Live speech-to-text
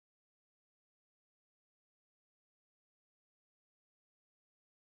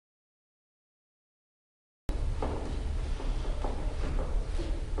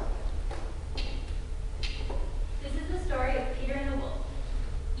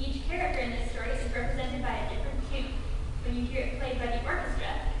Each character in this story is represented by a different tune. When you hear it played by the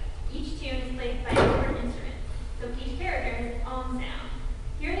orchestra, each tune is played by a different instrument, so each character has its own sound.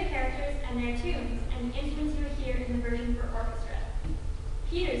 Here are the characters and their tunes, and the instruments you will hear in the version for orchestra.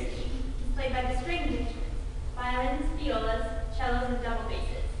 Peter's theme is played by the stringed instruments, violins, violas, cellos, and double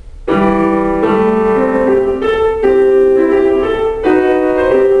basses.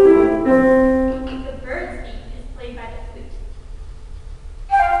 The bird's theme is played by the flute.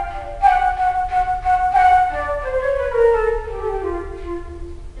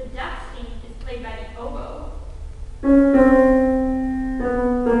 The duck's theme is played by the oboe.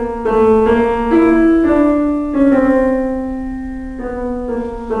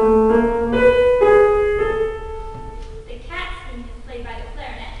 The cat's theme is played by the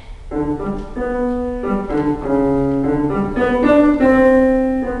clarinet.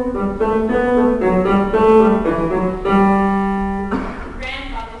 The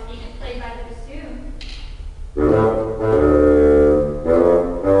grandfather's theme is played by the bassoon.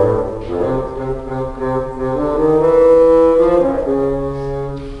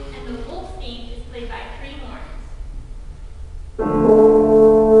 And the wolf's theme is played by three horns.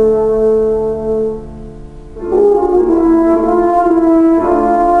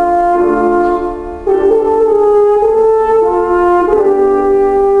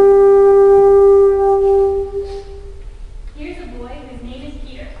 Here's a boy whose name is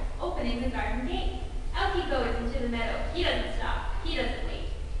Peter, opening the garden gate. Out he goes into the meadow. He doesn't stop. He doesn't wait.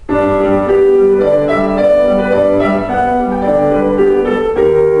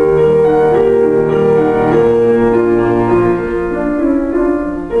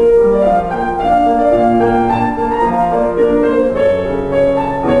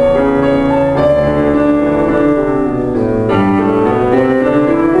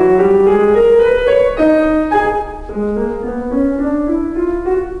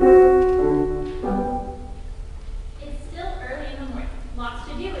 It's still early in the morning. Lots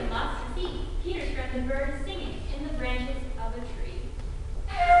to do and lots to see. Peter's friend the bird is singing in the branches of a tree.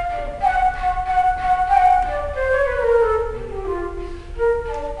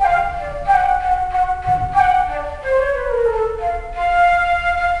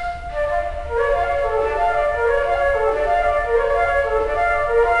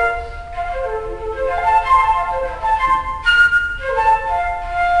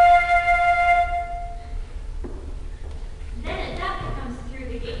 Then a duck comes through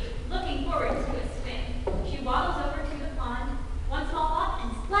the gate, looking forward to a swim. She waddles over to the pond, one small hop,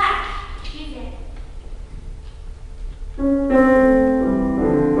 and splash! She's in.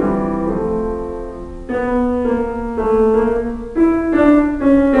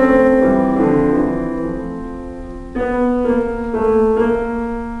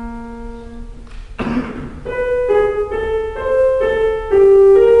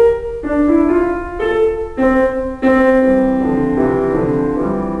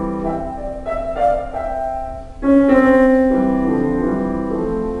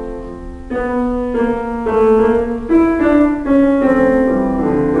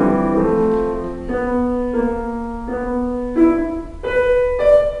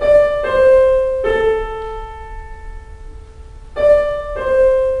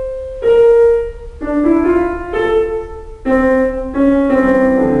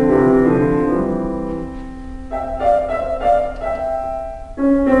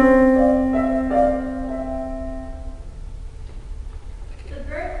 The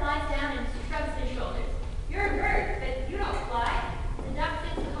bird flies down and shrugs his shoulders. You're a bird, but you don't fly. The duck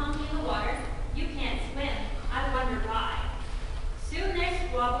sits calmly in the water. You can't swim. I wonder why. Soon they're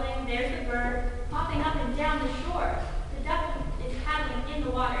squabbling. There's the bird, hopping up and down the shore. The duck is paddling in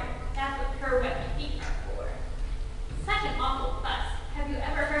the water. That's what her webbed feet are for. Such an awful fuss. Have you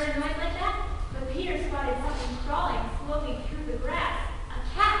ever heard a noise like that? But Peter spotted something crawling slowly through the grass.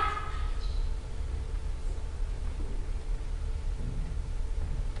 A cat.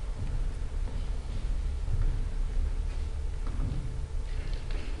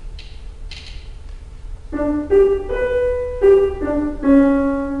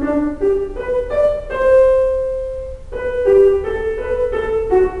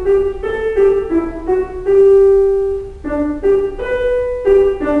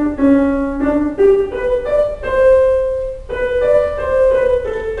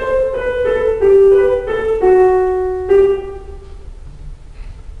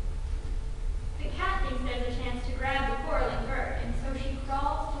 The cat thinks there's a chance to grab the quarreling bird, and so she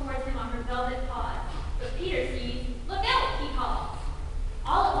crawls towards him on her velvet paws. But Peter sees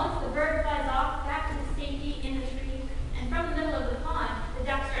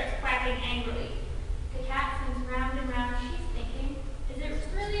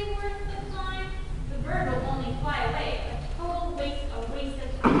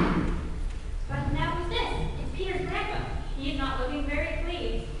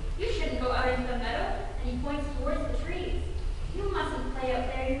way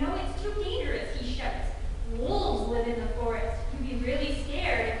up there. You know it's too dangerous, he shouts. Wolves live in the forest. You'd be really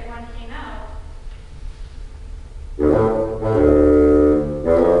scared if one came out.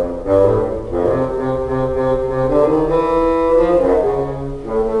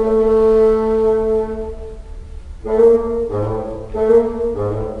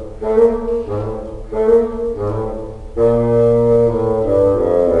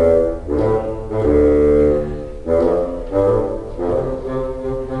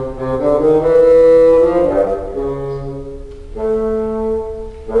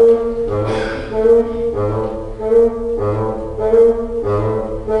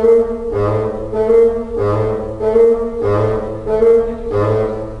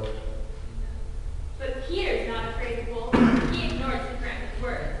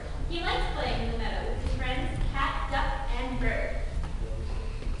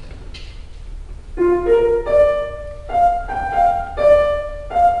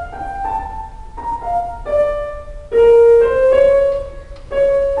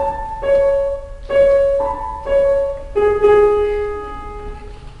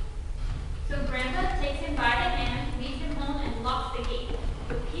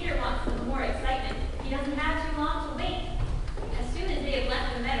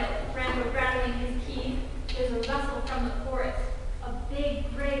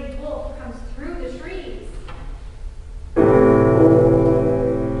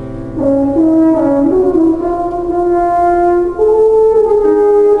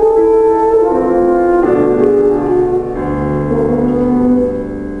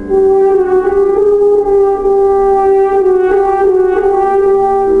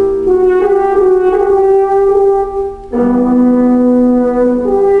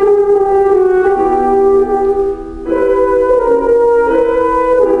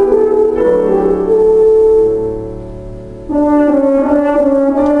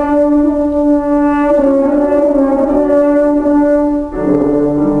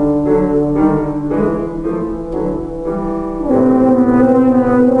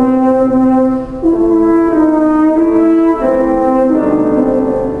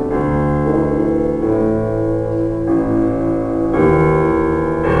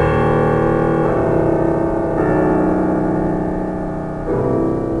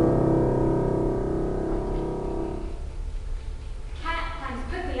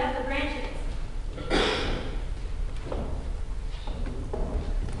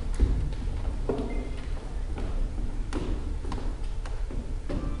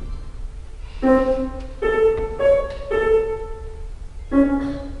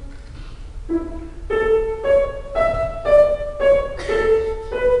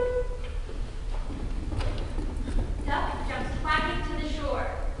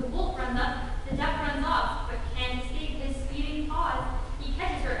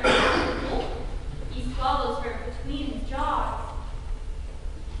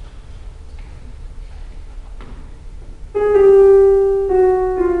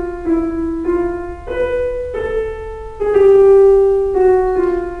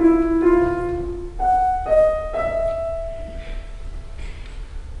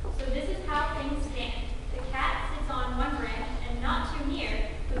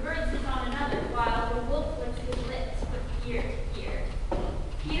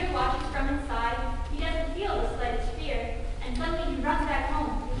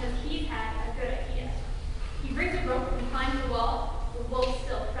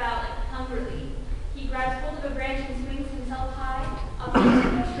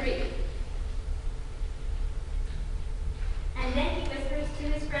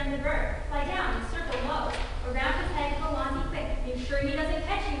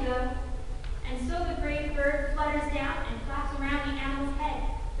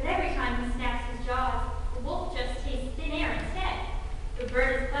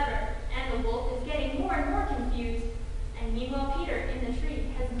 Meanwhile, Peter in the tree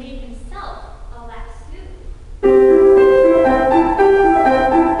has made himself a lasso.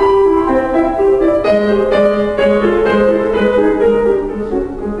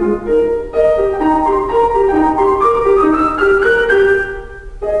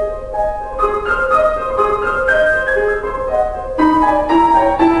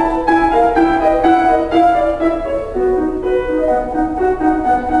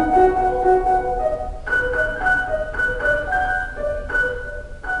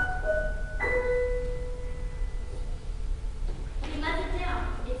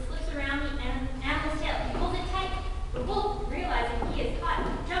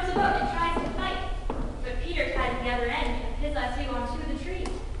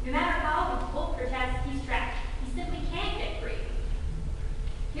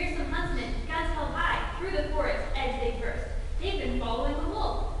 through the forest edge they burst. They've been following the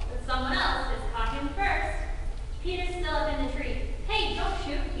wolf, but someone else has caught him first. Peter's still up in the tree. Hey, don't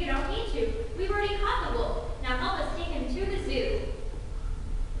shoot. You don't need to. We've already caught the wolf. Now help us take him to the zoo.